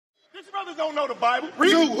brothers don't know the Bible.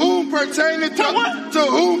 Read. To whom pertaining to what? To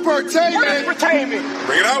whom pertaining? What is pertaining?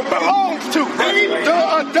 Bring it out. Belongs to. Read.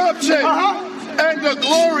 The adoption. And the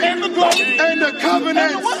glory. And the glory. And the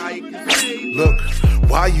covenant. Look,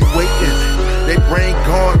 why you waiting? They brain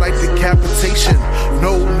gone like decapitation.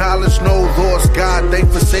 No knowledge, no laws, God, they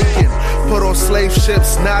forsaken. Put on slave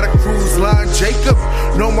ships, not a cruise line, Jacob.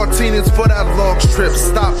 No martinis for that long trip,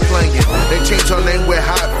 stop playing. They change our name with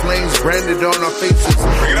hot flames branded on our faces.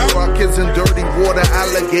 Throw our kids in dirty water,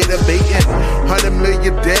 alligator baiting. 100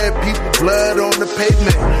 million dead people, blood on the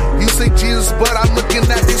pavement. You say Jesus, but I'm looking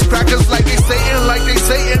at these crackers like they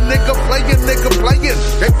Satan, nigga playing.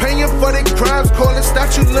 They paying for their crimes, call it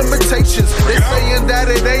statute limitations. They saying that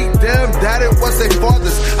it ain't them, that it was their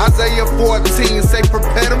fathers. Isaiah 14 say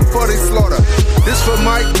prepare them for their slaughter. This for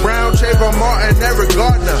Mike Brown, Trayvon Martin, Eric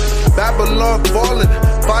Gardner. Babylon falling,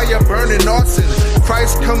 fire burning arson.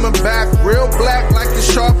 Christ coming back, real black like the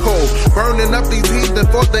charcoal. Burning up these heathen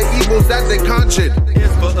for the evils that they conjured.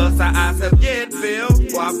 It's for us, our eyes have yet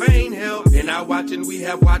failed, for our vain help. In our watching, we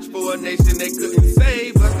have watched for a nation they couldn't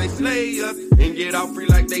save us. They slay us and get off free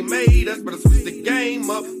like they made us. But I switch the game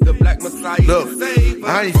up, the black Messiah can save us.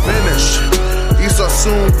 I ain't finished. Esau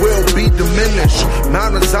soon will be diminished.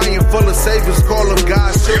 Mount of Zion full of saviors, call them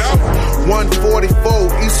God's children.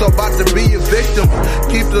 144, Esau about to be a victim.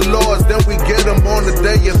 Keep the laws, then we get them on the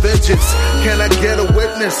day of vengeance. Can I get a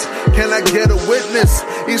witness? Can I get a witness?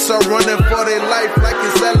 Esau running for their life like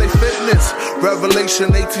it's LA Fitness. Revelation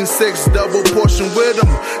 18:6, double portion with them.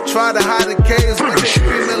 Try to hide the caves, but they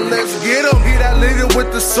screaming, let's get them. He that leader with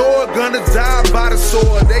the sword, gonna die by the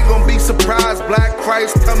sword. They gonna be surprised, Black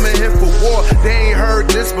Christ coming here for war. They ain't heard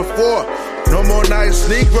this before. No more nice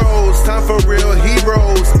Negroes, time for real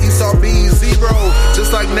heroes. Esau be zero,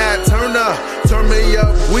 just like Nat Turner. Turn me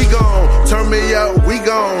up, we gone. Turn me up, we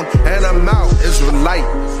gone. And I'm out, Israelite.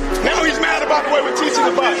 Now he's mad about the way we're teaching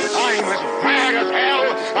the Bible. I'm as mad as hell,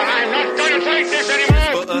 and I'm not gonna take this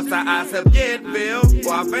anymore. For us, our eyes have yet failed,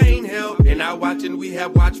 for our vain help. In our watching, we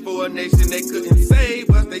have watched for a nation they couldn't save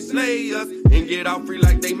us. They slay us and get off free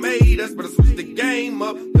like they made us. But I switch the game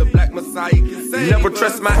up, the black Messiah can save Never us.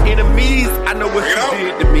 trust my enemies, I know what you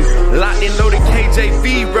did to me. Locked and loaded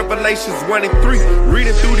KJV, Revelations 1 and 3.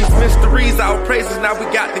 Reading through these mysteries, our praises, now we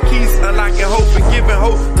got the keys. Unlocking hope and giving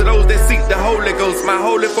hope to those that seek the Holy Ghost. My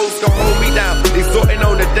holy folks gon' hold me down, exhorting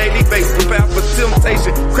on a daily basis. Prepare for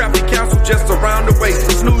temptation, crafty counsel just around the way.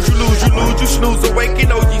 Snooze, you lose, you snooze awake, you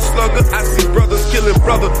know ye slugger. I see brothers killing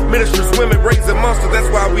brother, ministers, women raising monsters. That's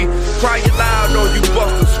why we crying loud on you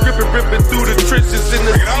busters. Scripping, ripping through the trenches in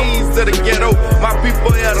the scenes of the ghetto. My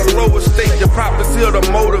people at a lower state, the prophets here to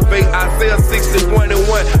motivate. Isaiah 61 and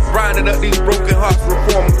 1, grinding up these broken hearts,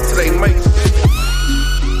 reform till they make it.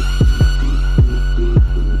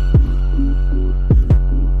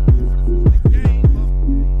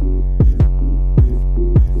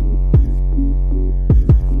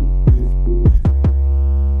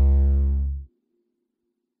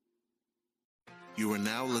 You are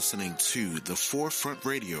now listening to The Forefront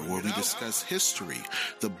Radio, where we discuss history,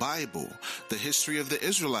 the Bible, the history of the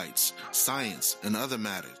Israelites, science, and other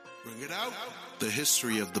matters. Bring it out. The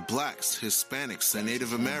history of the blacks, Hispanics, and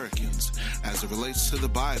Native Americans as it relates to the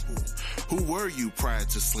Bible. Who were you prior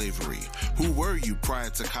to slavery? Who were you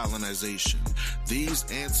prior to colonization?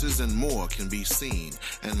 These answers and more can be seen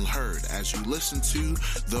and heard as you listen to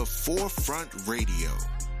The Forefront Radio.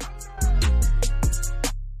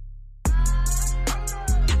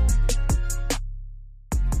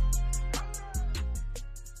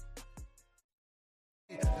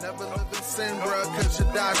 Never live in sin, bruh, cause you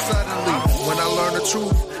die suddenly. When I learn the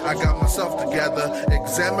truth, I got myself together.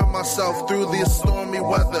 Examine myself through the stormy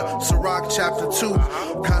weather. Sirach chapter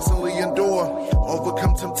 2, constantly endure.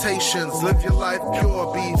 Overcome temptations, live your life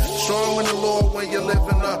pure. Be strong in the Lord when you live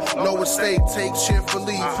in a lower state. Take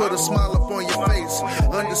cheerfully, put a smile upon your face.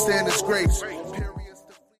 Understand His grace.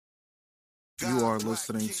 You are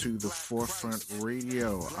listening to The Forefront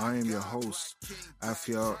Radio. I am your host,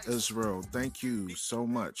 Afiel Israel. Thank you so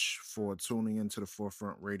much for tuning into The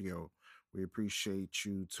Forefront Radio. We appreciate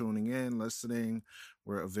you tuning in, listening.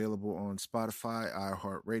 We're available on Spotify,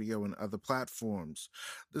 iHeartRadio, and other platforms.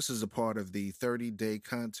 This is a part of the 30-day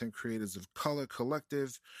Content Creators of Color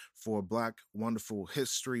Collective for Black Wonderful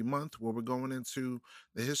History Month, where we're going into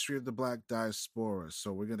the history of the Black diaspora.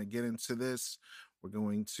 So we're going to get into this. We're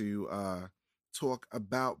going to talk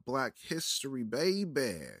about Black history,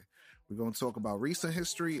 baby. We're going to talk about recent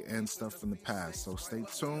history and stuff from the past. So stay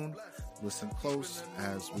tuned, listen close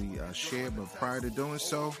as we share. But prior to doing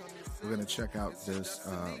so, we're going to check out this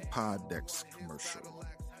Poddex commercial.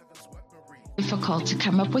 Difficult to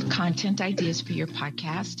come up with content ideas for your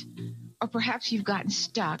podcast? Or perhaps you've gotten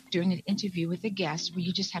stuck during an interview with a guest where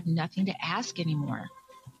you just have nothing to ask anymore.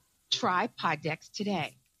 Try Poddex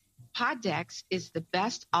today. Poddex is the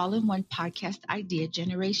best all-in-one podcast idea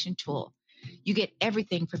generation tool. You get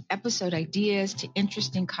everything from episode ideas to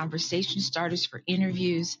interesting conversation starters for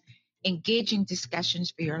interviews, engaging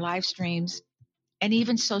discussions for your live streams, and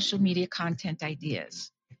even social media content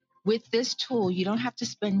ideas. With this tool, you don't have to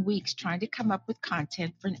spend weeks trying to come up with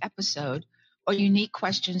content for an episode or unique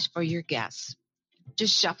questions for your guests.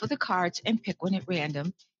 Just shuffle the cards and pick one at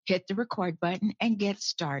random, hit the record button, and get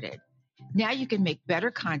started. Now you can make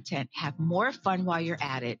better content, have more fun while you're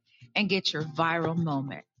at it, and get your viral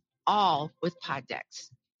moment, all with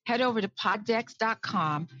Poddex. Head over to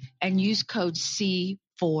poddex.com and use code C4C.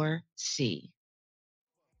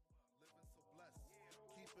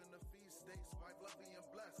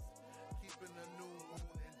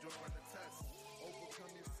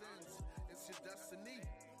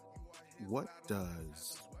 What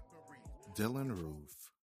does Dylan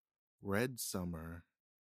Roof, Red Summer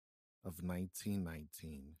of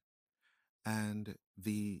 1919, and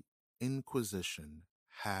the Inquisition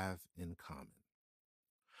have in common?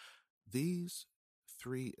 These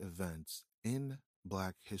three events in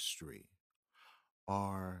Black history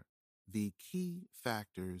are the key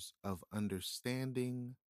factors of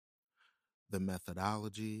understanding the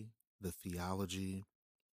methodology, the theology,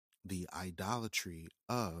 the idolatry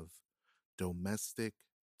of domestic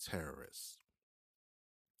terrorists.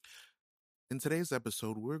 In today's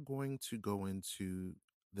episode, we're going to go into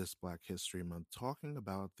this Black History Month talking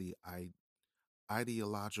about the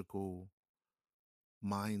ideological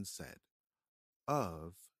mindset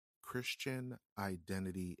of Christian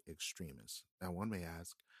identity extremists. Now, one may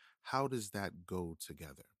ask, how does that go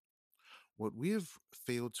together? What we have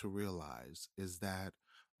failed to realize is that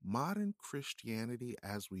modern Christianity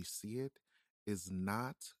as we see it is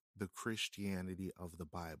not the Christianity of the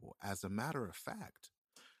Bible. As a matter of fact,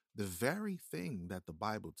 the very thing that the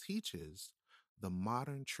Bible teaches, the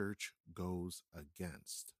modern church goes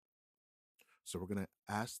against. So we're going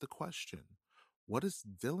to ask the question, what is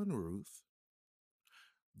Dylan Roof,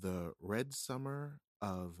 the Red Summer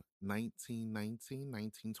of 1919,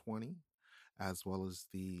 1920, as well as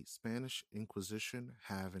the Spanish Inquisition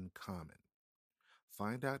have in common?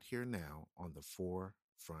 Find out here now on the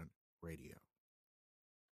Forefront Radio.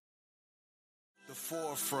 The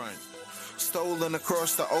forefront, stolen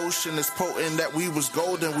across the ocean, is potent that we was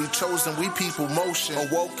golden, we chosen, we people motion,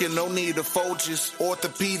 awoken, no need of Folgers,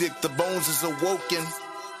 orthopedic, the bones is awoken.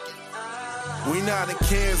 We not in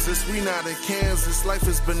Kansas, life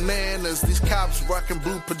is bananas, these cops rocking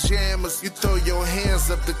blue pajamas, you throw your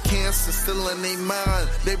hands up, the cancer still in their mind,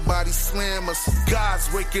 their body slam us,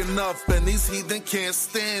 God's waking up and these heathen can't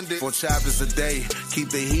stand it. 4 chapters a day, keep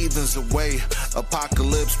the heathens away,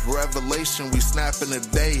 apocalypse, revelation, we snapping a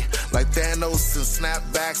day, like Thanos and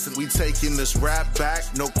snapbacks, and we taking this rap back,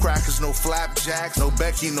 no crackers, no flapjacks, no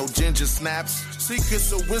Becky, no ginger snaps,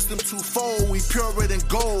 secrets of wisdom twofold, we purer than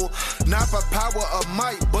gold, not by power of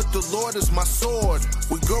might, but the Lord is my sword.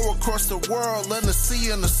 We go across the world and the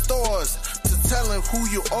sea and the stores to telling who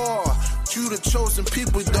you are. You the chosen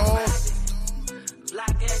people, dog.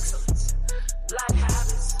 Black excellence, black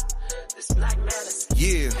habits, this black medicine.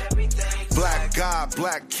 Yeah. Everything Black God,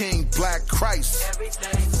 black King, black Christ.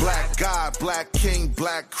 Everything Black God, black King,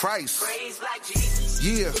 black Christ. praise like Jesus.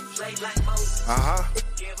 Yeah. Play like Moses.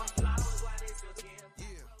 Give 'em flowers while they still give.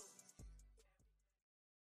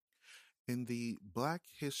 In the Black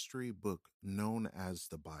history book known as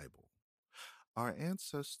the Bible, our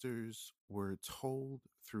ancestors were told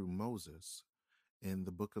through Moses in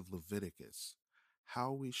the book of Leviticus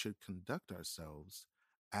how we should conduct ourselves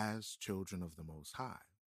as children of the Most High.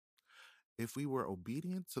 If we were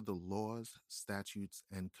obedient to the laws, statutes,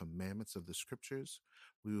 and commandments of the scriptures,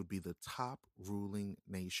 we would be the top ruling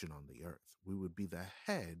nation on the earth. We would be the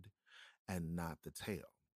head and not the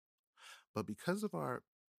tail. But because of our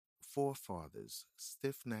forefathers'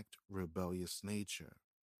 stiff-necked, rebellious nature,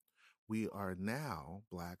 we are now,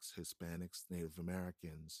 Blacks, Hispanics, Native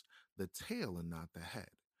Americans, the tail and not the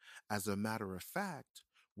head. As a matter of fact,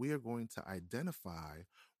 we are going to identify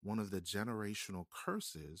one of the generational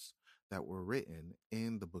curses that were written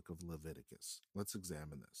in the book of Leviticus. Let's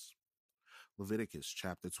examine this. Leviticus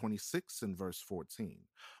chapter 26 and verse 14.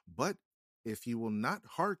 But if you will not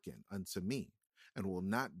hearken unto me, and will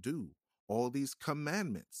not do all these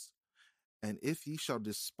commandments, and if ye shall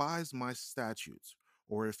despise my statutes,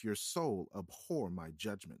 or if your soul abhor my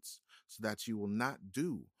judgments, so that you will not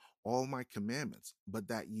do all my commandments, but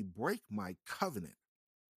that ye break my covenant,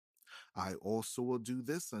 I also will do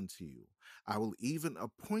this unto you. I will even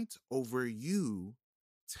appoint over you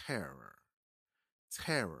terror.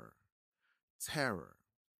 terror, terror,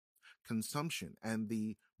 consumption, and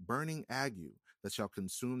the burning ague that shall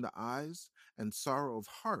consume the eyes, and sorrow of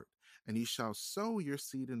heart, and ye shall sow your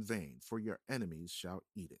seed in vain, for your enemies shall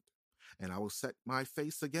eat it. And I will set my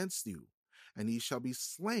face against you, and ye shall be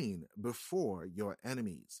slain before your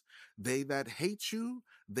enemies. They that hate you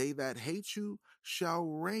shall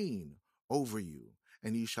reign over you,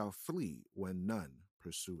 and ye shall flee when none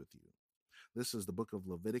pursueth you. This is the book of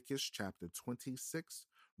Leviticus, chapter 26,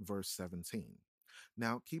 verse 17.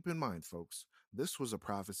 Now, keep in mind, folks, this was a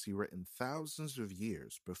prophecy written thousands of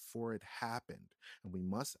years before it happened. And we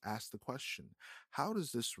must ask the question, how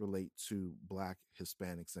does this relate to Black,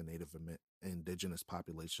 Hispanics, and Native indigenous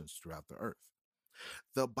populations throughout the earth?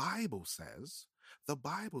 The Bible says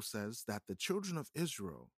that the children of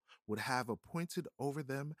Israel would have appointed over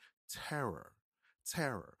them terror.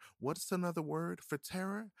 Terror. What's another word for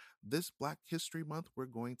terror? This Black History Month, we're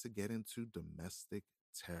going to get into domestic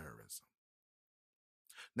terrorism.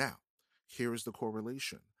 Now, here is the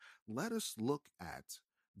correlation. Let us look at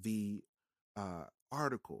the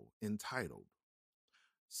article entitled,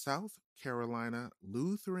 South Carolina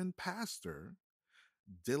Lutheran Pastor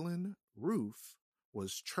Dylan Roof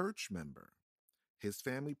was church member. His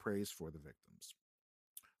family prays for the victims.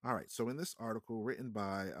 All right, so in this article written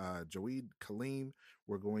by Joeed Kaleem,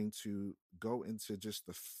 we're going to go into just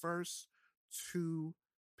the first 2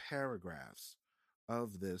 paragraphs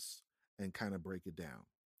of this and kind of break it down.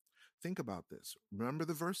 Think about this. Remember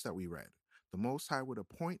the verse that we read. The Most High would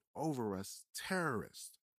appoint over us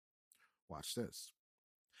terrorists. Watch this.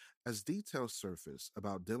 As details surface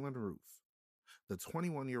about Dylan Roof, the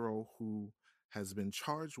 21-year-old who has been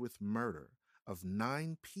charged with murder of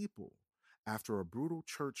 9 people after a brutal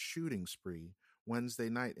church shooting spree Wednesday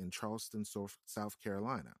night in Charleston, South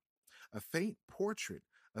Carolina, a faint portrait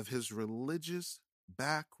of his religious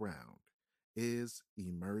background is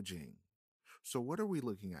emerging. So what are we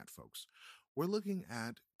looking at, folks? We're looking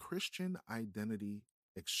at Christian identity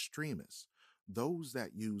extremists, those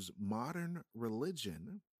that use modern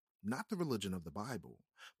religion, not the religion of the Bible,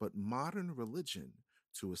 but modern religion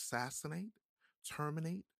to assassinate,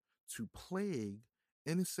 terminate, to plague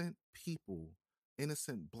innocent people,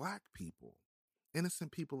 innocent Black people,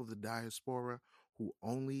 innocent people of the diaspora who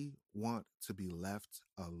only want to be left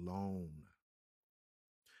alone.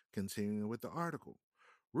 Continuing with the article.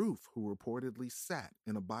 Roof, who reportedly sat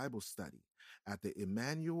in a Bible study at the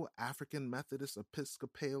Emmanuel African Methodist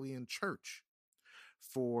Episcopalian Church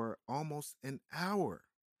for almost an hour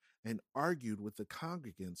and argued with the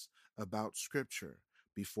congregants about scripture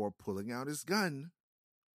before pulling out his gun,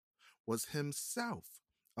 was himself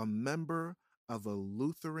a member of a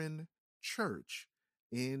Lutheran church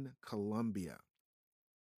in Colombia.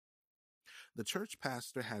 The church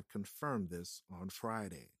pastor had confirmed this on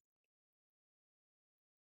Friday.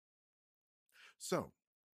 So,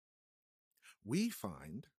 we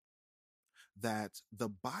find that the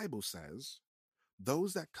Bible says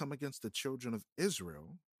those that come against the children of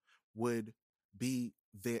Israel would be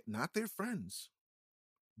not their friends,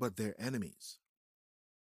 but their enemies.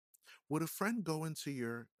 Would a friend go into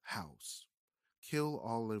your house, kill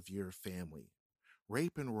all of your family,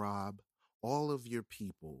 rape and rob all of your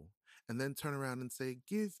people, and then turn around and say,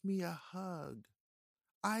 "Give me a hug.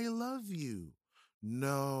 I love you"?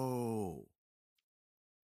 No.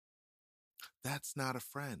 That's not a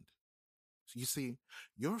friend. You see,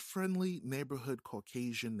 your friendly neighborhood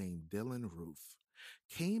Caucasian named Dylan Roof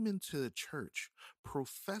came into the church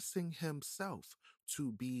professing himself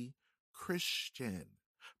to be Christian,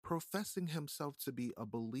 professing himself to be a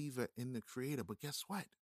believer in the Creator. But guess what?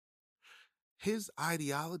 His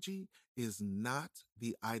ideology is not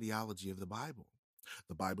the ideology of the Bible.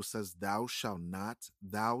 The Bible says, thou shalt not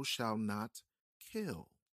kill.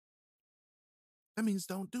 That means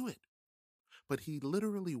don't do it. But he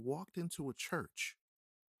literally walked into a church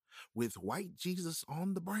with white Jesus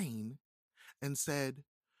on the brain and said,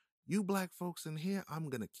 "You Black folks in here, I'm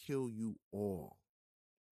going to kill you all."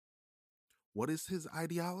 What is his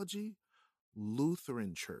ideology?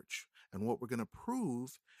 Lutheran church. And what we're going to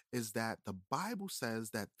prove is that the Bible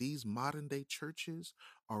says that these modern day churches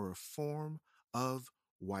are a form of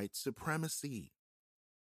white supremacy.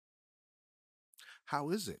 How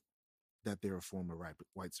is it that they're a form of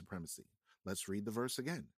white supremacy? Let's read the verse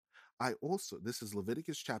again. This is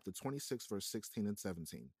Leviticus chapter 26, verse 16 and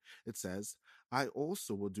 17. It says, I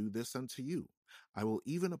also will do this unto you. I will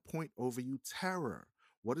even appoint over you terror.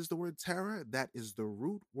 What is the word terror? That is the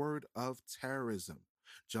root word of terrorism.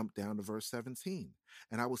 Jump down to verse 17.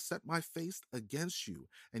 And I will set my face against you,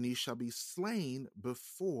 and ye shall be slain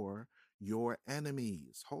before your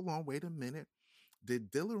enemies. Hold on, wait a minute.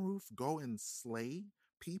 Did Dylan Roof go and slay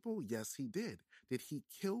people? Yes, he did. Did he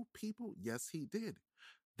kill people? Yes, he did.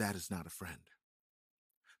 That is not a friend.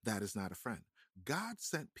 That is not a friend. God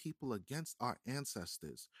sent people against our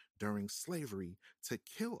ancestors during slavery to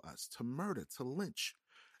kill us, to murder, to lynch.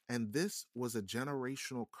 And this was a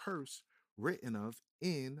generational curse written of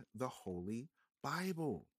in the Holy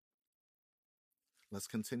Bible. Let's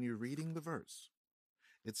continue reading the verse.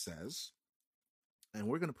 It says, and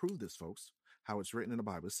we're going to prove this, folks, how it's written in the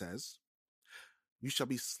Bible. It says, "You shall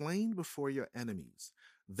be slain before your enemies.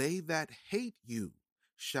 They that hate you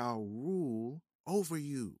shall rule over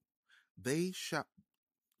you. They shall,"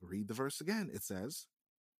 read the verse again. It says,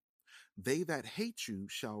 "They that hate you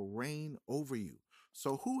shall reign over you."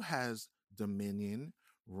 So who has dominion,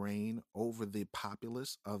 reign over the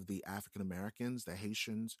populace of the African Americans, the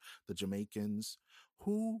Haitians, the Jamaicans?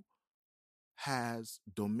 Who has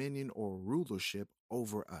dominion or rulership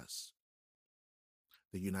over us?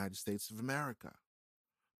 The United States of America,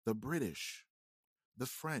 the British, the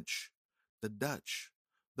French, the Dutch,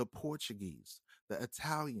 the Portuguese, the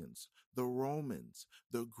Italians, the Romans,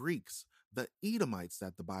 the Greeks, the Edomites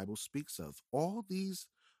that the Bible speaks of. All these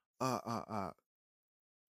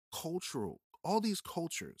all these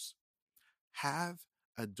cultures have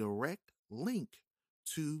a direct link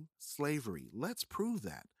to slavery. Let's prove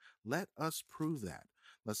that. Let us prove that.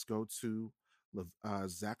 Let's go to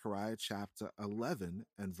Zechariah chapter 11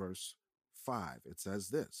 and verse 5. It says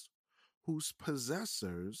this: "Whose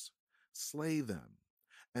possessors slay them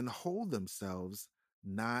and hold themselves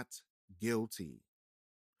not guilty.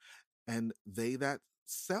 And they that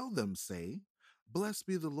sell them say, Blessed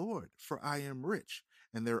be the Lord, for I am rich,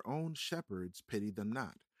 and their own shepherds pity them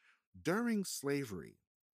not." During slavery,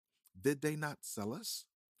 did they not sell us?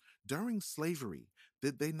 During slavery,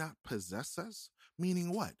 did they not possess us?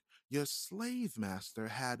 Meaning what? Your slave master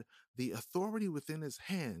had the authority within his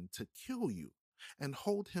hand to kill you and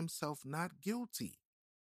hold himself not guilty.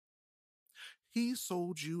 He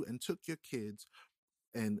sold you and took your kids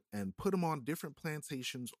and put them on different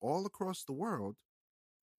plantations all across the world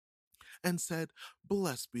and said,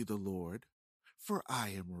 "Blessed be the Lord, for I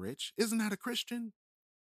am rich." Isn't that a Christian?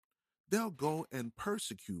 They'll go and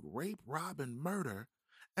persecute, rape, rob, and murder,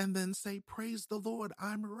 and then say, "Praise the Lord,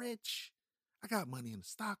 I'm rich. I got money in the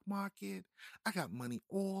stock market. I got money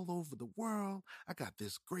all over the world. I got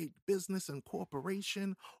this great business and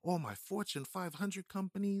corporation, all my Fortune 500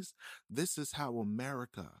 companies." This is how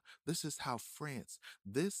America, this is how France,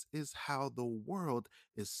 this is how the world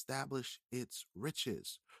established its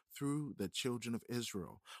riches, through the children of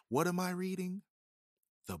Israel. What am I reading?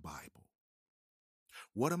 The Bible.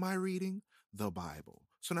 What am I reading? The Bible.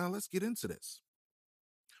 So now let's get into this.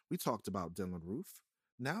 We talked about Dylan Roof.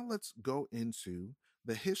 Now let's go into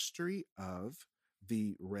the history of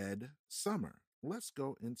the Red Summer. Let's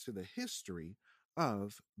go into the history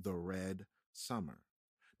of the Red Summer.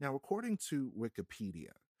 Now, according to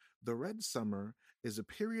Wikipedia, the Red Summer is a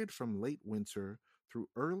period from late winter through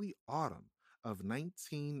early autumn of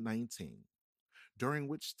 1919, during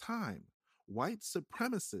which time white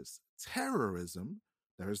supremacist terrorism,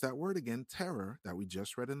 there's that word again, terror, that we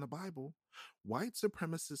just read in the Bible, white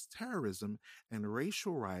supremacist terrorism and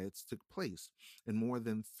racial riots took place in more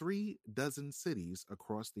than 36 cities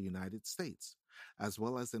across the United States, as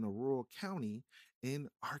well as in a rural county in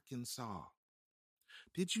Arkansas.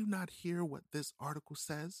 Did you not hear what this article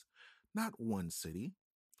says? Not one city,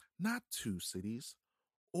 not two cities,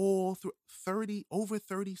 all over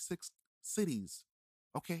 36 cities.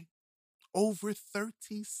 Okay? Over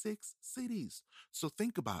 36 cities. So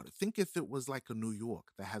think about it. Think if it was like a New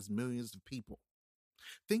York that has millions of people.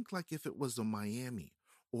 Think like if it was a Miami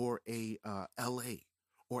or a LA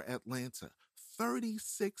or Atlanta.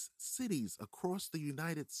 36 cities across the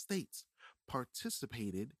United States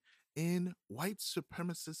participated in white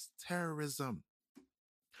supremacist terrorism.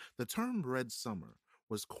 The term Red Summer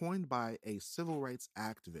was coined by a civil rights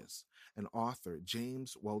activist and author,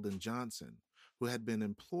 James Weldon Johnson, who had been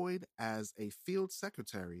employed as a field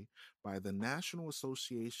secretary by the National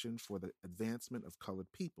Association for the Advancement of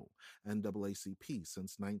Colored People, NAACP,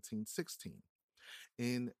 since 1916.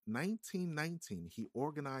 In 1919, he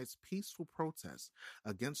organized peaceful protests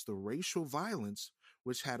against the racial violence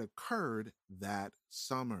which had occurred that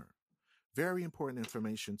summer. Very important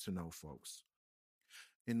information to know, folks.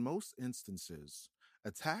 In most instances,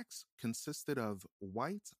 attacks consisted of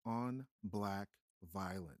white on black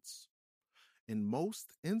violence. In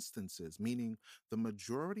most instances, meaning the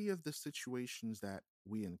majority of the situations that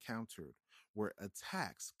we encountered were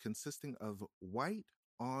attacks consisting of white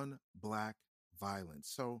on black violence.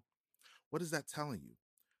 So what is that telling you?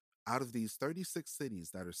 Out of these 36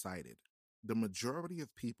 cities that are cited, the majority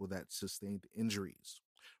of people that sustained injuries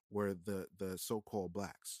were the so-called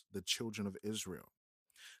blacks, the children of Israel.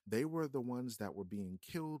 They were the ones that were being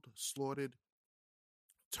killed, slaughtered,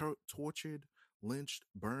 tortured, lynched,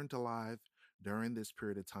 burned alive during this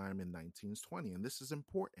period of time in 1920. And this is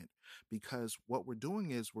important because what we're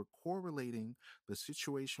doing is we're correlating the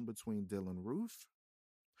situation between Dylan Roof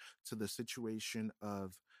to the situation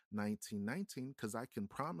of 1919, because I can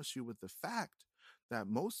promise you with the fact that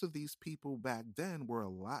most of these people back then were a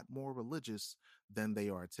lot more religious than they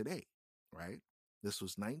are today, right? This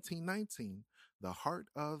was 1919, the heart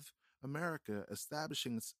of America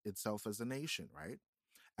establishing itself as a nation, right?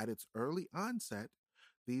 At its early onset,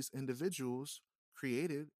 these individuals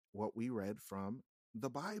created what we read from the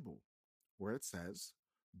Bible, where it says,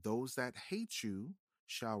 "Those that hate you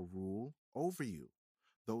shall rule over you.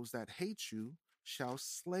 Those that hate you shall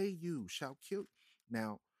slay you, shall kill."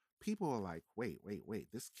 Now, people are like, wait,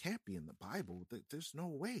 this can't be in the Bible. There's no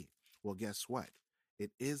way. Well, guess what?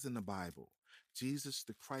 It is in the Bible. Jesus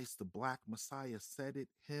the Christ, the Black Messiah, said it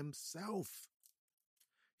himself.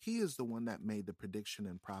 He is the one that made the prediction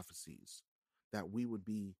and prophecies that we would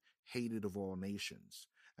be hated of all nations.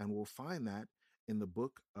 And we'll find that in the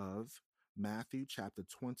book of Matthew chapter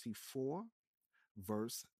 24,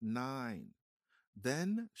 verse 9.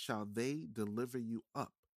 "Then shall they deliver you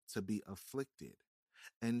up to be afflicted,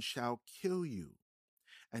 and shall kill you,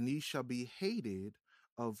 and ye shall be hated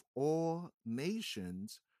of all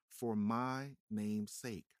nations for my name's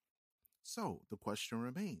sake." So the question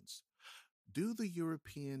remains, do the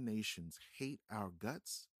European nations hate our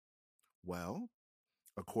guts? Well,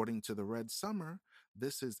 according to the Red Summer,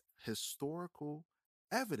 this is historical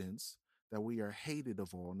evidence that we are hated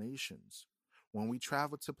of all nations. When we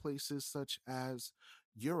travel to places such as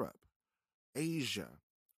Europe, Asia,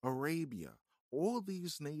 Arabia, all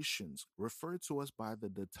these nations refer to us by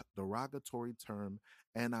the derogatory term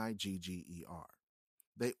Nigger.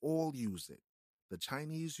 They all use it. The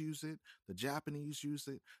Chinese use it, the Japanese use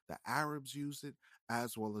it, the Arabs use it,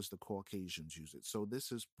 as well as the Caucasians use it. So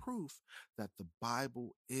this is proof that the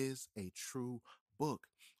Bible is a true book.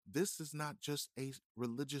 This is not just a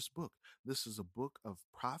religious book. This is a book of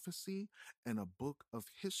prophecy and a book of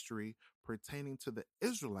history pertaining to the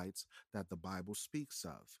Israelites that the Bible speaks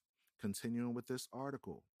of. Continuing with this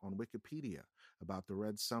article on Wikipedia about the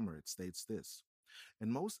Red Summer, it states this: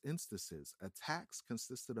 "In most instances, attacks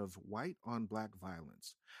consisted of white on black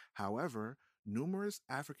violence. However, numerous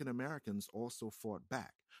African Americans also fought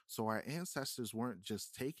back. So our ancestors weren't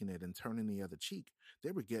just taking it and turning the other cheek.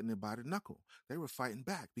 They were getting it by the knuckle. They were fighting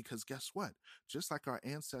back because guess what? Just like our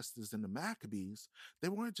ancestors in the Maccabees, they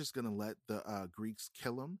weren't just going to let the Greeks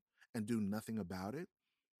kill them and do nothing about it.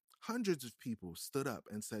 Hundreds of people stood up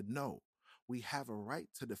and said, no, we have a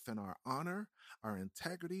right to defend our honor, our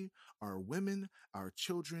integrity, our women, our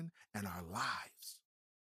children, and our lives."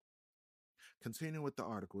 Continuing with the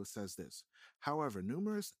article, it says this: "However,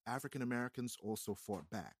 numerous African Americans also fought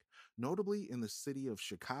back, notably in the city of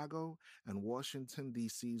Chicago and Washington,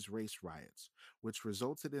 D.C.'s race riots, which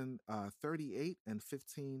resulted in 38 and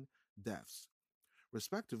 15 deaths,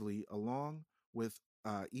 respectively, along with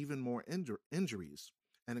even more injuries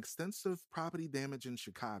and extensive property damage in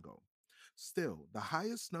Chicago. Still, the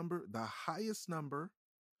highest number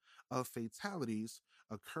of fatalities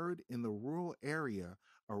occurred in the rural area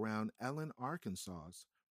around Ellen, Arkansas,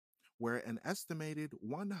 where an estimated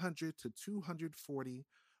 100 to 240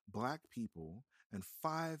 black people and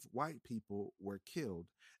 5 white people were killed,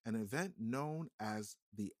 an event known as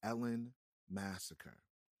the Ellen Massacre."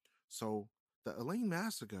 So the Ellen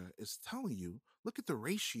Massacre is telling you, look at the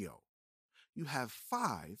ratio. You have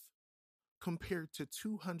 5 compared to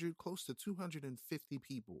 200, close to 250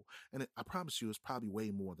 people. And I promise you, it's probably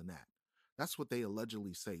way more than that. That's what they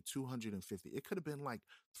allegedly say, 250. It could have been like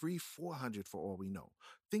 300-400 for all we know.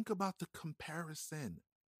 Think about the comparison.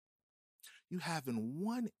 You have in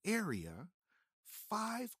one area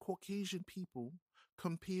 5 Caucasian people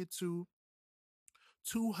compared to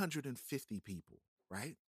 250 people,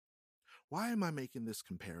 right? Why am I making this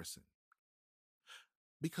comparison?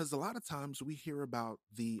 Because a lot of times we hear about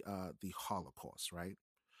the Holocaust, right?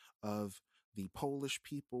 Of the Polish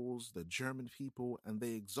peoples, the German people, and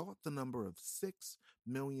they exalt the number of 6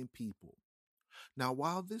 million people. Now,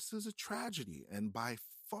 while this is a tragedy, and by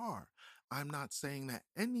far, I'm not saying that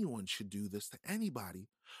anyone should do this to anybody,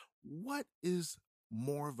 what is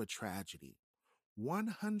more of a tragedy?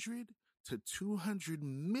 100 to 200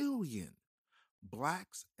 million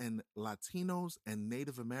Blacks and Latinos and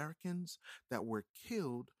Native Americans that were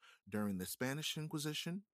killed during the Spanish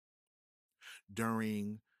Inquisition,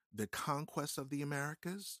 during the conquest of the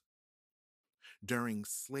Americas, during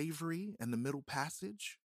slavery and the Middle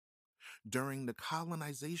Passage, during the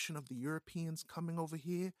colonization of the Europeans coming over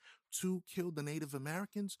here to kill the Native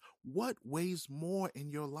Americans? What weighs more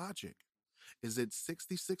in your logic? Is it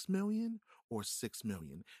 66 million or 6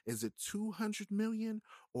 million? Is it 200 million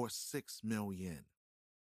or 6 million?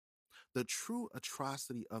 The true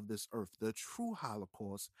atrocity of this earth, the true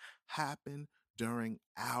Holocaust, happened during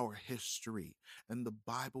our history, and the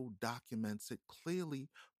Bible documents it clearly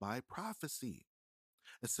by prophecy.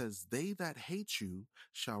 It says, "They that hate you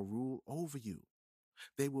shall rule over you.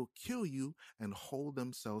 They will kill you and hold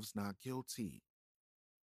themselves not guilty."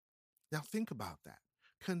 Now think about that.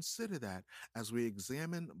 Consider that as we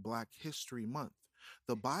examine Black History Month.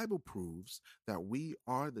 The Bible proves that we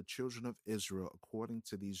are the children of Israel according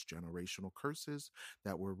to these generational curses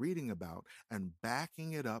that we're reading about and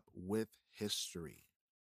backing it up with history.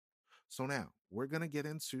 So now we're going to get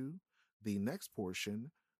into the next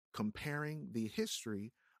portion, comparing the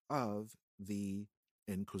history of the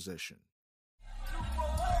Inquisition.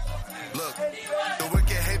 Look, the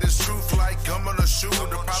wicked hate is truth like gum on a shoe.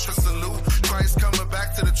 The prophet salute, Christ coming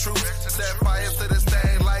back to the truth. Set fire to this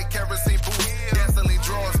thing like kerosene booth. Gasoline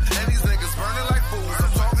drawers, and these niggas burning like fools.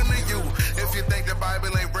 I'm talking to you, if you think the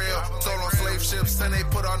Bible ain't real. Sold on slave ships and they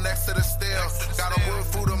put on next to the steel. Got them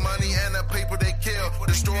with food and money and the people they kill.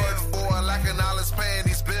 Destroyed for a lack of knowledge paying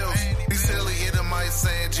these bills. These silly Edomites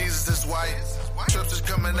saying Jesus is white. Trips is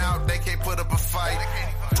coming out, they can't put up a fight.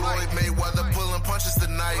 Floyd Mayweather pulling punches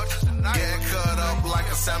tonight. Getting cut up like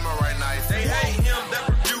a samurai knife. They hate him, that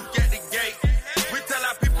rebuke at the gate. We tell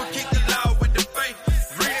our people keep the law with the faith.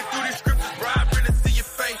 Reading through these scriptures, bro, I really see your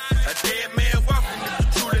face. A dead man walking if you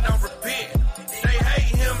truly don't repent. They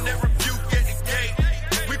hate him, that rebuke at the gate.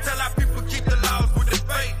 We tell our people keep the laws with the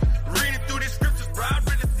faith. Reading through these scriptures, bro, I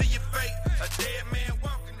really see your face. A dead man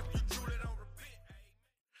walking if you truly don't repent.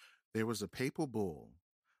 There was a papal bull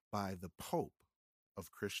by the Pope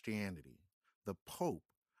of Christianity, the Pope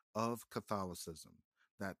of Catholicism,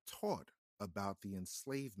 that taught about the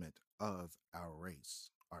enslavement of our race,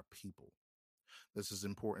 our people. This is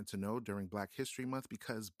important to know during Black History Month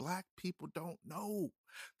because Black people don't know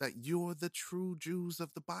that you're the true Jews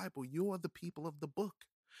of the Bible. You're the people of the book.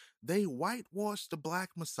 They whitewashed the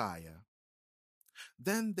Black Messiah.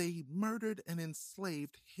 Then they murdered and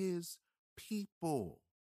enslaved his people.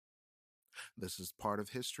 This is part of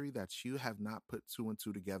history that you have not put two and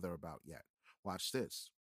two together about yet. Watch this.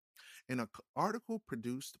 In an article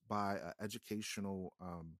produced by an educational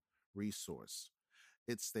resource,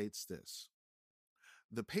 it states this: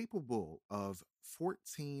 the papal bull of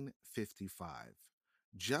 1455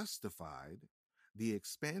 justified the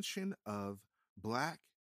expansion of Black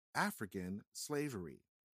African slavery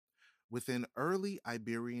within early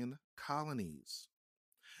Iberian colonies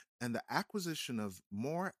and the acquisition of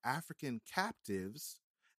more African captives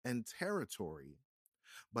and territory.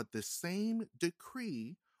 But the same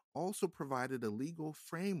decree also provided a legal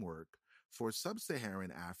framework for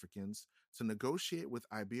sub-Saharan Africans to negotiate with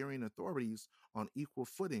Iberian authorities on equal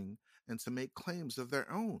footing and to make claims of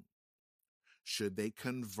their own. Should they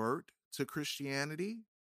convert to Christianity,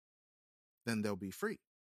 then they'll be free.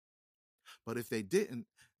 But if they didn't,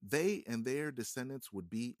 they and their descendants would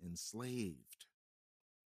be enslaved.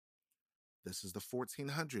 This is the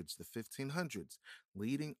 1400s, the 1500s,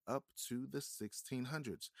 leading up to the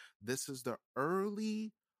 1600s. This is the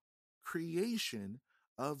early creation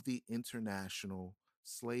of the international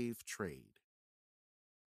slave trade.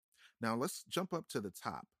 Now let's jump up to the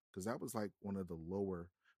top because that was like one of the lower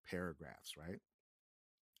paragraphs, right?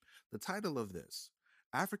 The title of this: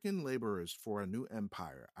 African Laborers for a New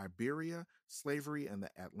Empire, Iberia, Slavery, and the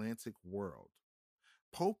Atlantic World.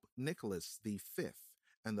 Pope Nicholas V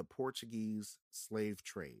and the Portuguese slave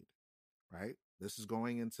trade, right? This is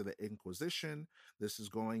going into the Inquisition. This is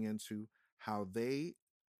going into how they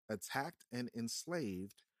attacked and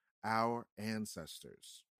enslaved our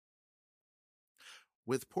ancestors.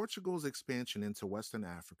 With Portugal's expansion into Western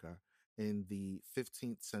Africa in the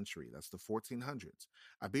 15th century, that's the 1400s,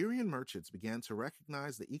 Iberian merchants began to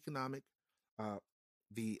recognize the economic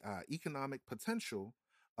potential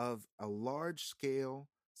of a large-scale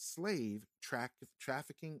slave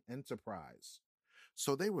trafficking enterprise.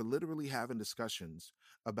 So they were literally having discussions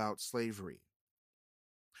about slavery.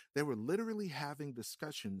 They were literally having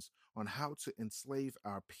discussions on how to enslave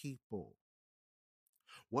our people.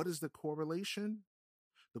 What is the correlation?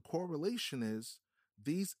 The correlation is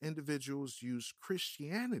these individuals use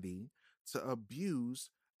Christianity to abuse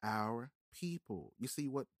our people. You see,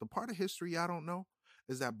 what the part of history I don't know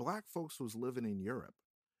is that Black folks was living in Europe.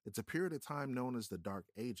 It's a period of time known as the Dark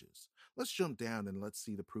Ages. Let's jump down and let's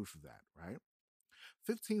see the proof of that, right?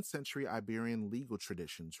 15th century Iberian legal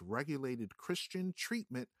traditions regulated Christian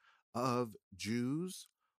treatment of Jews,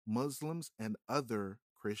 Muslims, and other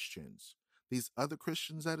Christians. These other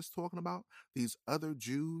Christians that it's talking about, these other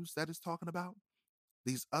Jews that it's talking about,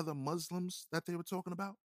 these other Muslims that they were talking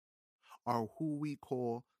about are who we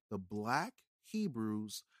call the Black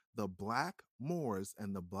Hebrews, the Black Moors,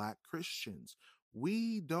 and the Black Christians.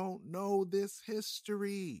 We don't know this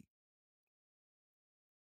history.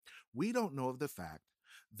 We don't know of the fact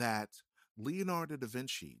that Leonardo da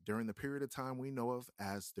Vinci, during the period of time we know of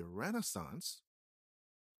as the Renaissance,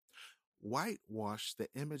 whitewashed the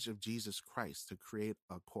image of Jesus Christ to create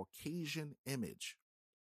a Caucasian image.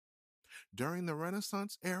 During the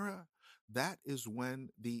Renaissance era, that is when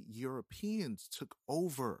the Europeans took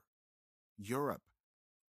over Europe.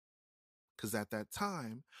 Because at that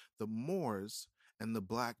time, the Moors and the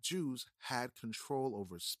Black Jews had control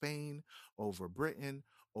over Spain, over Britain,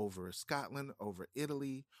 over Scotland, over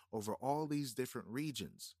Italy, over all these different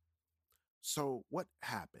regions. So what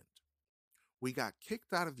happened? We got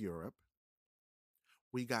kicked out of Europe.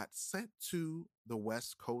 We got sent to the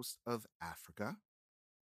west coast of Africa.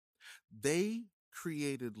 They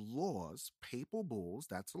created laws, papal bulls,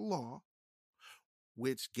 that's a law,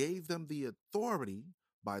 which gave them the authority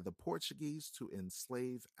by the Portuguese to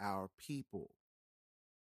enslave our people.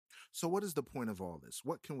 So what is the point of all this?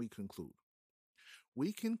 What can we conclude?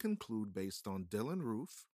 We can conclude based on Dylan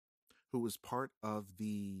Roof, who was part of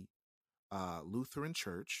the Lutheran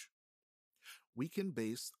Church. We can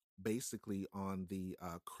base basically on the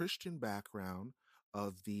Christian background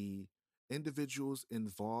of the individuals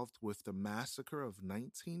involved with the massacre of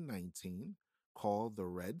 1919 called the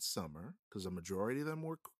Red Summer, because a majority of them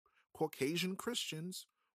were Caucasian Christians,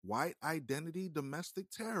 white identity domestic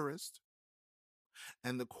terrorists,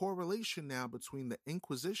 and the correlation now between the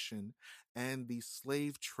Inquisition and the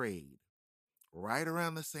slave trade right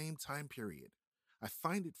around the same time period. I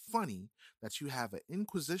find it funny that you have an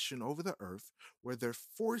Inquisition over the earth where they're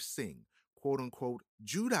forcing, quote unquote,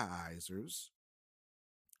 Judaizers,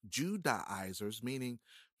 meaning,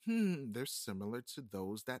 they're similar to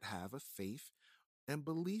those that have a faith and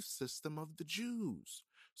belief system of the Jews.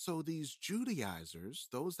 So these Judaizers,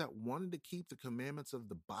 those that wanted to keep the commandments of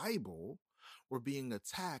the Bible, were being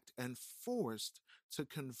attacked and forced to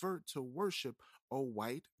convert to worship a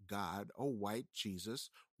white God, a white Jesus,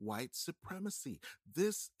 white supremacy.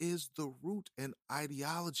 This is the root and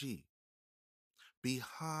ideology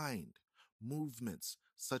behind movements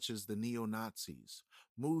such as the neo-Nazis,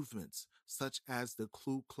 movements such as the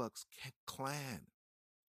Ku Klux Klan.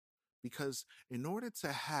 Because in order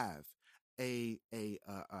to have a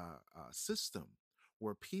system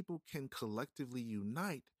where people can collectively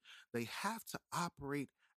unite, they have to operate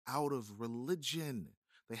out of religion.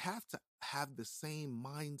 They have to have the same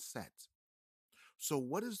mindset. So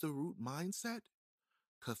what is the root mindset?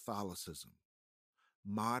 Catholicism,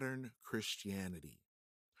 modern Christianity,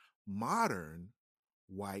 modern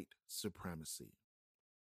white supremacy.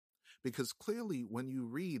 Because clearly when you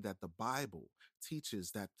read that the Bible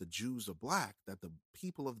teaches that the Jews are black, that the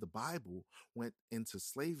people of the Bible went into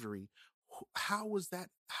slavery, how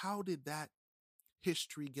did that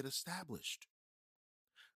history get established?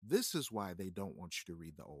 This is why they don't want you to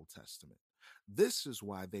read the Old Testament. This is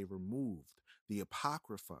why they removed the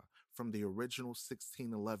Apocrypha from the original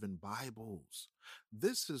 1611 Bibles.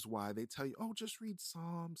 This is why they tell you, oh, just read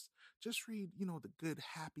Psalms, just read, the good,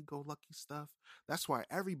 happy-go-lucky stuff. That's why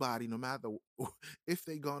everybody, no matter if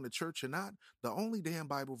they gone to church or not, the only damn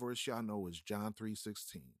Bible verse y'all know is John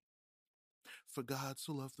 3:16. For God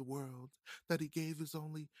so loved the world that he gave his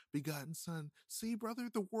only begotten son. See, brother,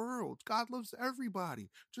 the world. God loves everybody.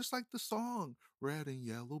 Just like the song, red and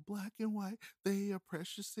yellow, black and white, they are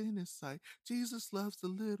precious in his sight. Jesus loves the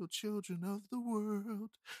little children of the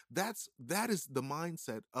world. That is the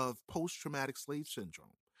mindset of post-traumatic slave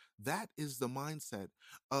syndrome. That is the mindset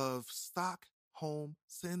of Stockholm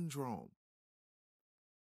syndrome.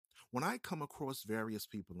 When I come across various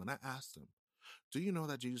people and I ask them, do you know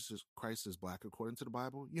that Jesus Christ is black according to the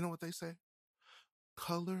Bible? You know what they say?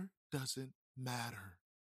 Color doesn't matter.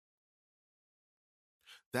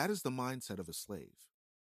 That is the mindset of a slave.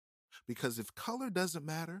 Because if color doesn't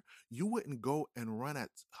matter, you wouldn't go and run at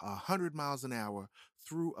 100 miles an hour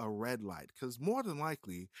through a red light, because more than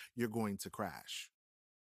likely you're going to crash.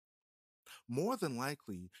 More than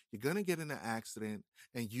likely, you're going to get in an accident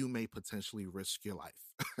and you may potentially risk your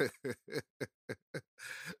life.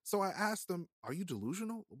 So I asked them, are you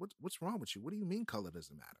delusional? What's wrong with you? What do you mean color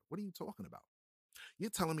doesn't matter? What are you talking about? You're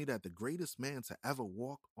telling me that the greatest man to ever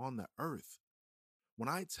walk on the earth When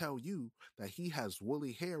I tell you that he has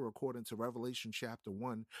woolly hair, according to Revelation chapter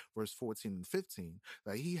 1, verse 14 and 15,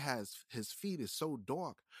 that his feet is so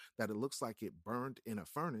dark that it looks like it burned in a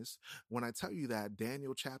furnace. When I tell you that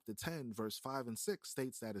Daniel chapter 10, verse 5 and 6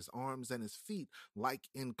 states that his arms and his feet like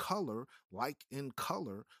in color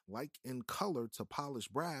to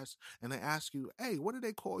polished brass. And they ask you, hey, what did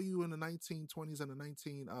they call you in the 1920s and the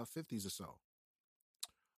 1950s or so?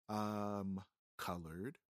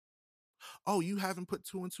 Colored. Oh, you haven't put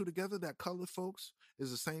two and two together that colored folks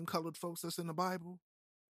is the same colored folks that's in the Bible?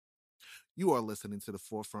 You are listening to the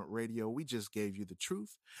Forefront Radio. We just gave you the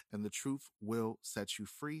truth, and the truth will set you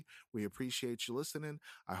free. We appreciate you listening.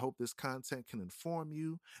 I hope this content can inform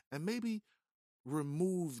you and maybe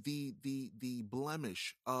remove the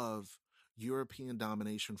blemish of European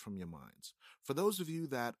domination from your minds. For those of you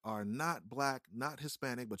that are not Black, not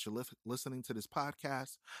Hispanic, but you're listening to this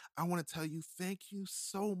podcast, I want to tell you thank you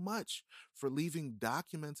so much for leaving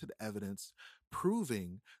documented evidence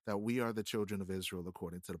proving that we are the children of Israel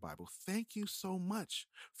according to the Bible. Thank you so much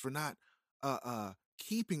for not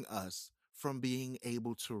keeping us from being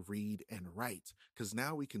able to read and write, because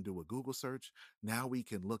now we can do a Google search. Now we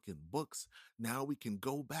can look in books. Now we can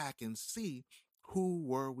go back and see who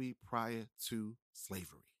were we prior to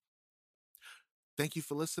slavery. Thank you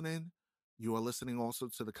for listening. You are listening also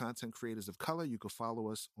to the Content Creators of Color. You can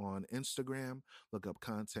follow us on Instagram, look up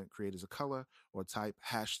Content Creators of Color, or type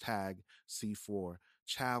hashtag C4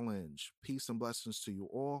 Challenge. Peace and blessings to you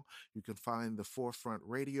all. You can find the Forefront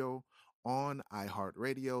Radio on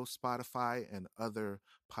iHeartRadio, Spotify, and other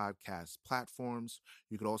podcast platforms.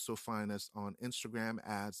 You could also find us on Instagram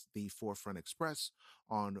as The Forefront Express,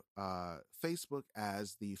 on Facebook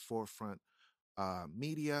as The Forefront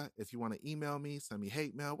Media. If you want to email me, send me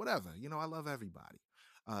hate mail, whatever. You know, I love everybody.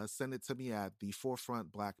 Send it to me at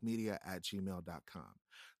theforefrontblackmedia@gmail.com.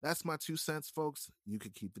 That's my 2 cents, folks. You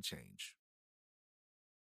could keep the change.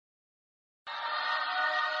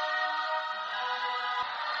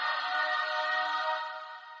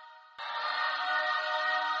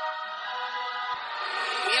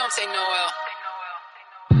 We don't say Noel.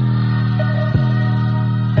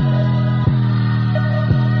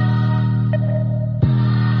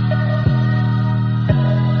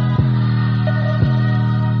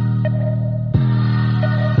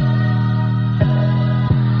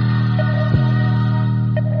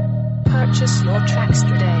 Purchase your tracks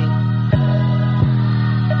today.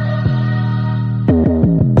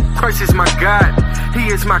 Christ is my God, He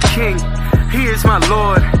is my King, He is my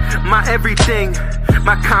Lord, my everything,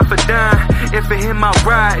 my confidant, and for Him I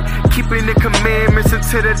ride, keeping the commandments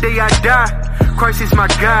until the day I die. Christ is my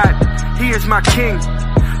God, He is my King,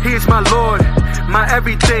 He is my Lord, my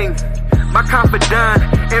everything, my confidant,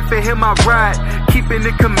 and for Him I ride, keeping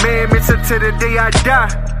the commandments until the day I die.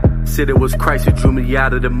 Said it was Christ who drew me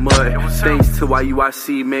out of the mud. Thanks to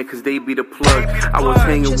IUIC, man, cause they be the plug. I was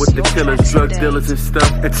hanging with the killers, drug dealers and stuff,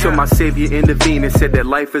 until my Savior intervened and said that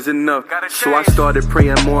life is enough. So I started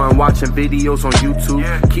praying more and watching videos on YouTube,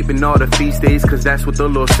 keeping all the feast days, cause that's what the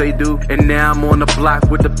Lord say do. And now I'm on the block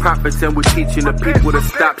with the prophets, and we're teaching the people to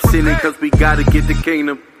stop sinning, cause we gotta get the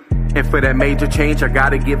kingdom. And for that major change, I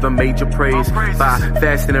gotta give Him major praise. By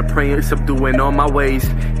fasting and praying, subduing all my ways.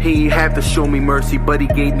 He ain't have to show me mercy, but He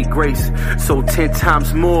gave me grace. So 10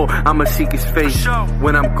 times more, I'ma seek His face.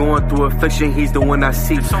 When I'm going through affliction, He's the one I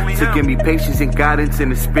seek to give me patience and guidance and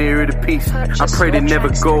the spirit of peace. I pray to never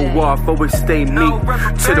go off, always stay meek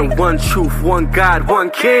to the one truth, one God,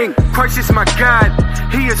 one King. Christ is my God,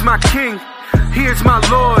 He is my King, He is my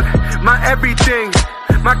Lord, my everything,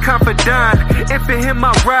 my confidant, and for Him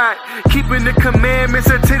I ride, keeping the commandments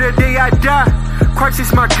until the day I die. Christ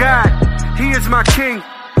is my God, He is my King,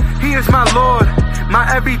 He is my Lord, my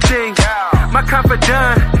everything, my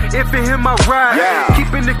confidant, and for Him I ride,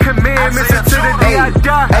 keeping the commandments until the day I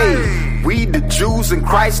die. Hey. We the Jews and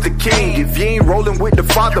Christ the King. If you ain't rolling with the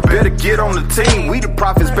Father, better get on the team. We the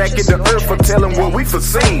prophets back in the earth for telling what we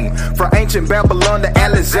foreseen. From ancient Babylon to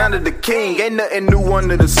Alexander the King. Ain't nothing new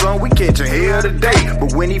under the sun, we catching hell today.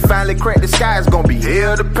 But when He finally crack the sky, it's gonna be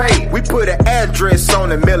hell to pay. We put an address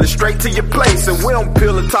on and mail it straight to your place. And we don't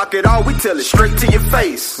pill and talk it all, we tell it straight to your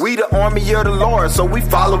face. We the army of the Lord, so we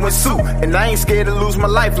following suit. And I ain't scared to lose my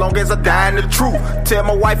life, long as I die in the truth. Tell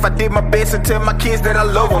my wife I did my best, and tell my kids that I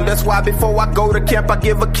love them. That's why before I go to camp, I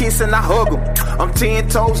give a kiss and I hug them. I'm 10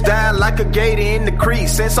 toes down like a gator in the creek.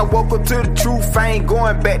 Since I woke up to the truth, I ain't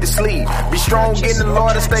going back to sleep. Be strong in the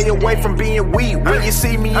Lord and stay away from being weak. When you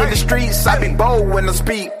see me in the streets, I be bold when I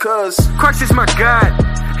speak, cause Christ is my God,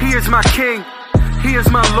 He is my King, He is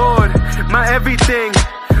my Lord, my everything,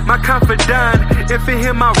 my confidant, and for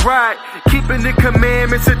Him I ride, keeping the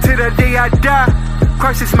commandments until the day I die.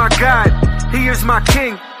 Christ is my God, He is my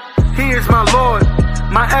King, He is my Lord,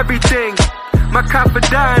 my everything, my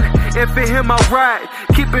confidant, and for Him I ride,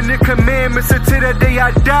 keeping the commandments until the day I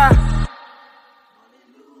die.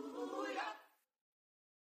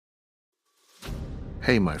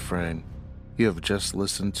 Hey, my friend, you have just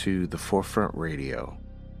listened to The Forefront Radio.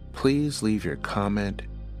 Please leave your comment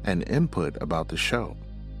and input about the show,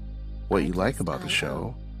 what you like about the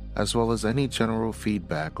show, as well as any general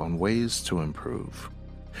feedback on ways to improve.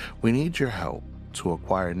 We need your help to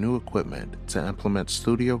acquire new equipment to implement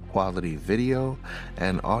studio quality video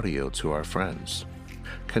and audio to our friends.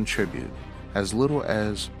 Contribute as little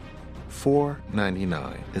as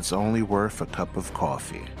 $4.99. It's only worth a cup of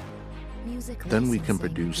coffee. Then we can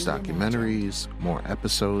produce documentaries, more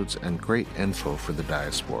episodes, and great info for the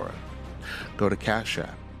diaspora. Go to Cash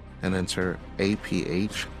App and enter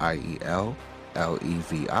APHIELLEVI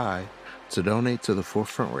to donate to the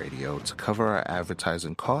Forefront Radio to cover our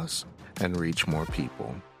advertising costs and reach more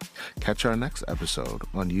people. Catch our next episode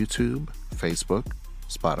on YouTube, Facebook,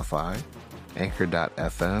 Spotify,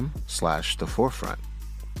 Anchor.fm/The Forefront.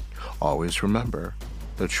 Always remember,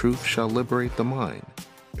 the truth shall liberate the mind.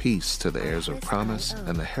 Peace to the heirs of promise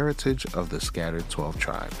and the heritage of the scattered 12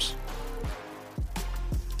 tribes.